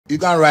You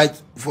can write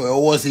for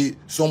or say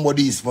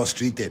somebody is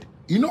frustrated.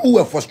 You know who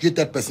a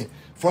frustrated person?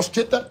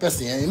 Frustrated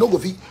person, you know, go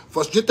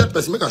frustrated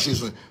person. Make a show you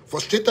something.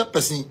 Frustrated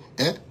person,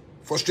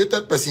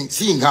 frustrated person.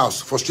 See in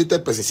house,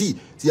 frustrated person. See,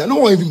 I don't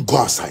want to even go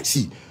outside.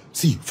 See,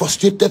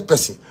 frustrated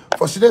person.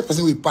 Frustrated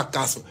person will pack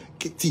castle.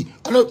 See,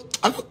 I don't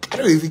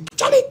even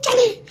Charlie.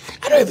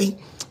 I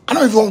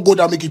don't even want to go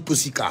down make it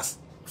pussy cast.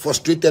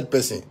 Frustrated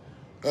person.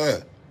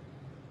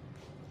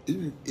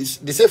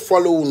 They say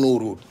follow no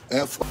road.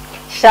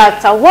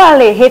 Shatta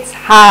Wale hits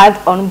hard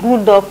on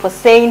Bulldog for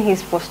saying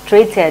he's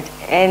frustrated,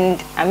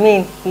 and I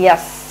mean he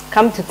has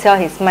come to tell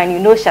his mind. You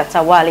know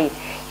Shatta Wale.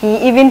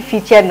 He even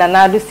featured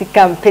Nanadu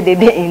Sikam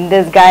Pedede in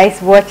this.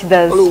 Guys, watch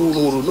this. Follow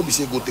no road. No be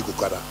say go take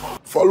Okada.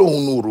 Follow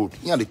no road.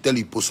 You they tell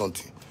you post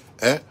something.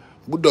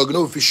 Bulldog, you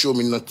know if you show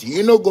me nothing.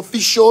 You know go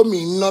fish show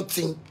me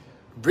nothing.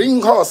 Bring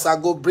horse, I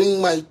go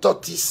bring my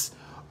tortoise.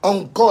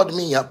 On God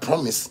me, I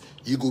promise.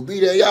 You go be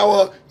there,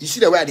 yeah. You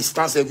see the way I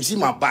stand, you see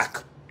my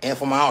back, and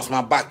from my house,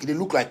 my back, they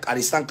look like I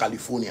stand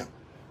California.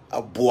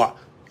 A boy,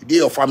 they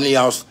your family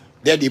house,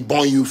 there they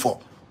born you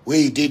for. Where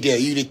you did there,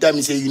 you they tell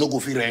me say you no go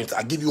free rent.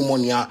 I give you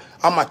money. How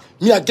much?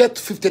 Me I get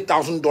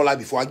 $50,000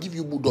 before I give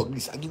you Bulldog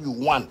this. I give you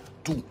 1,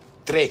 2,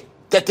 3,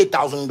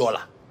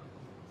 $30,000.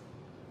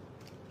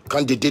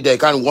 Can't they did there?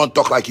 Can't want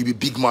talk like you be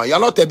big man. You're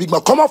not a big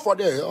man. Come up for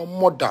there,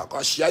 mother.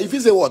 If you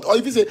say what, or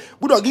if you say,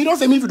 Bulldog, you don't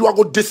say me if you do, I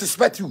go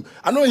disrespect you.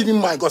 I don't even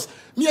mind because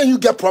me and you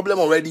get problem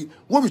already.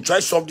 When we try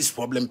to solve this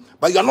problem,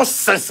 but you're not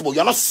sensible,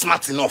 you're not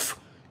smart enough.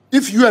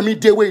 If you and me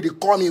day way they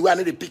call me where I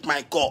know they pick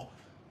my call.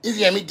 If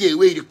you and me day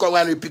way they call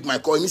where I know they pick my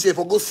call, and me say if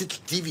I go sit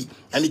TV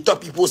and the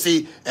top people say,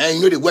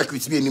 you know they work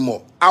with me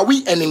anymore. Are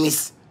we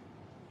enemies?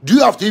 Do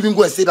you have to even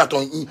go and say that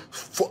on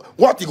for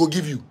what he go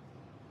give you?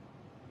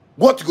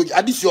 What you go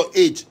at this your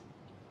age?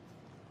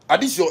 At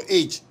this your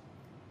age,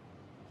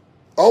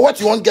 or what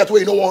you want get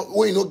where you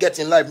don't get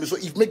in life. So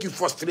if make you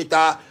frustrated,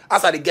 as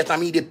I get, I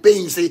mean they pay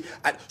you say.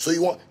 So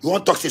you want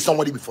to talk to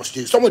somebody be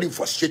frustrated. Somebody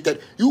frustrated.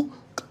 You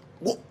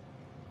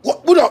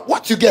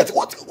what you get?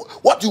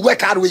 What you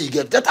work hard where you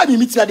get? That time you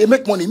meet me, they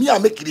make money. Me I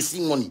make the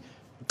same money.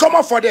 Come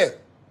on for there.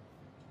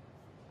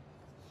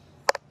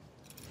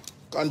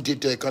 Can't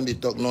they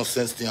talk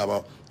nonsense thing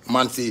about?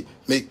 Man say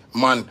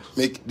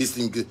make this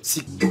thing good.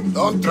 See,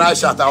 don't try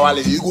Shatta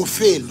Wale, you go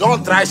fail.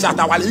 Don't try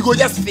Shatta Wale, you go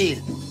just fail.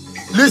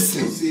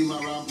 Listen.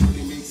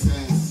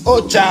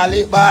 Oh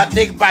Charlie, but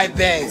take by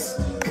banks.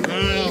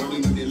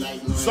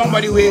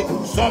 Somebody way.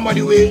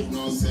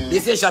 They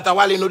say Shatta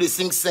Wale know the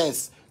sing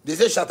sense. They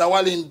say Shatta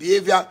Wale in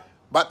behavior,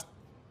 but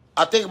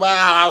I take by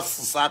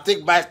houses, I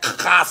take by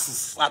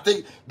classes, I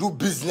take do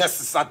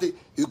businesses, I take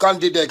you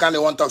can't do there,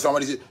 can't want to talk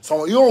somebody say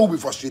someone you don't will be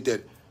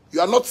frustrated. You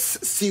are not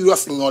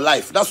serious in your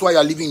life. That's why you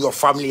are living in your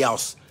family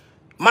house.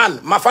 Man,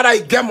 my father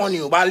he get money,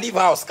 but I leave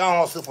house, can't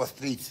hustle for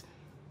streets.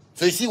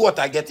 So you see what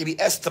I get to be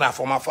extra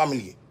for my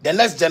family. The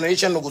next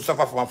generation will go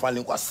suffer for my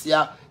family. Because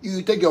yeah,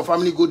 you take your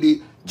family go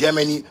to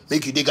Germany,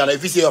 make you dig out.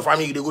 If you say your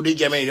family they go to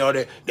Germany,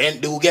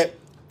 then they will get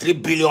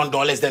 $3 billion.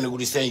 Then they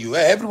will send you.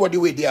 Everybody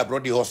wait there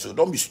abroad they hustle.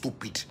 Don't be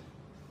stupid.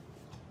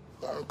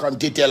 Can't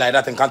detail like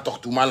that and can't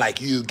talk to man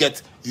like you. You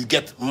get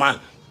man.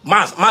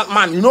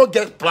 You don't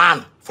get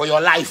plan for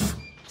your life.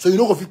 So you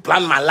know if you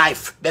plan my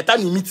life. The time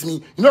you meet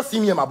me, you not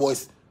see me and my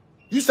boys.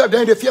 You said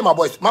then they fear my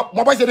boys. My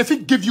boys say they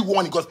fit give you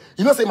one because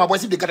you know say my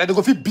boys if they get that they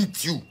go fit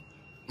beat you.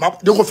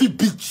 They go fit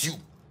beat you.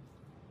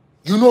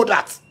 You know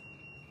that.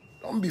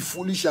 Don't be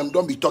foolish and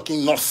don't be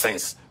talking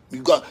nonsense.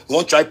 You want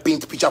to try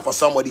paint picture for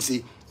somebody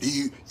say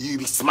you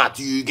be smart,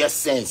 you get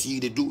sense, you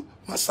they do.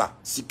 Masa,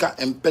 Sika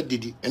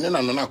empedidi. And then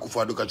another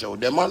kufado kacha.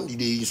 The man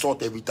they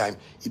insult every time.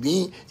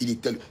 He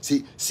tell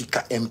say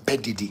Sika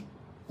empedidi.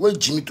 Well,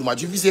 Jimmy too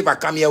much. If you say if I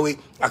come here,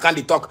 I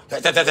can't talk.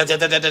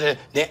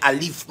 Then I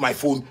leave my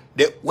phone.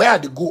 Where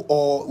they go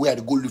or where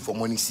they go look for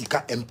money?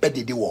 Sika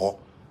empedidi wo.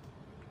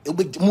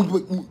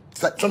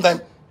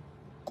 Sometimes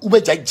ube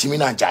jai Jimmy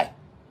na jai.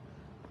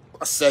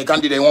 I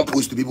can't do that. One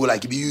post to people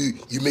like you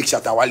make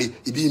Shatta Wale,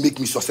 you make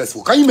me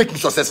successful. Can you make me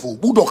successful?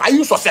 Bulldog, are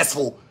you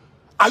successful?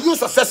 Are you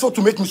successful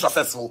to make me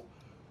successful?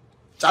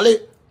 Charlie,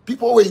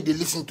 people where they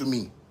listen to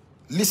me,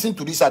 listen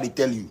to this how they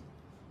tell you.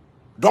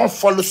 Don't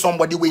follow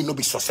somebody where you know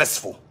be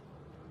successful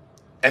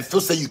and feel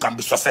say you can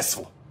be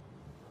successful.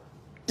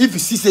 If you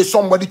see say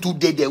somebody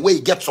today there where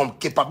you get some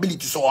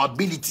capabilities or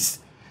abilities,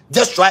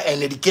 just try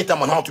and educate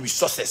them on how to be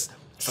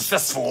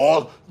successful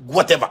or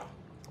whatever.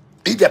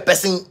 If the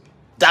person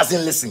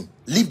doesn't listen,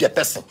 leave the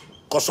person.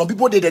 Because some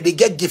people they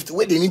get gift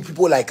where they need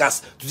people like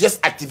us to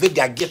just activate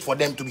their gift for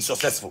them to be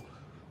successful.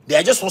 They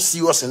are just not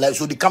serious in life,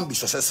 so they can't be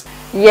successful.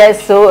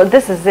 Yes, so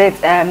this is it.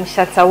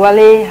 Shatta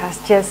Wale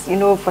has just,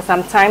 for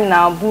some time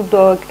now,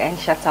 Bulldog and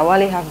Shatta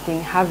Wale have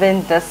been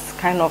having this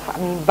kind of,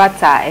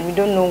 batter, and we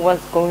don't know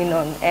what's going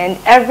on. And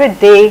every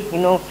day,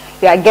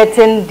 we are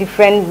getting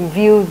different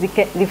reviews,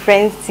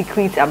 different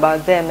secrets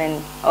about them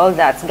and all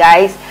that,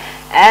 guys.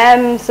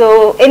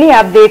 So any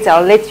updates,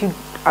 I'll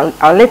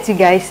let you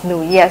guys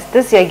know. Yes,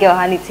 this is your girl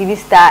Honey TV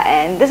Star,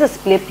 and this is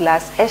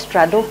Playpluzz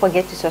Extra. Don't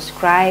forget to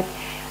subscribe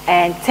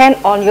and turn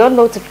on your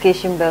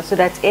notification bell so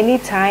that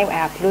anytime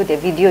I upload a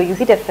video, you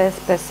be the first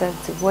person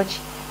to watch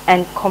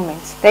and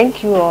comment.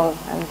 Thank you all,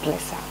 and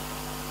bless her.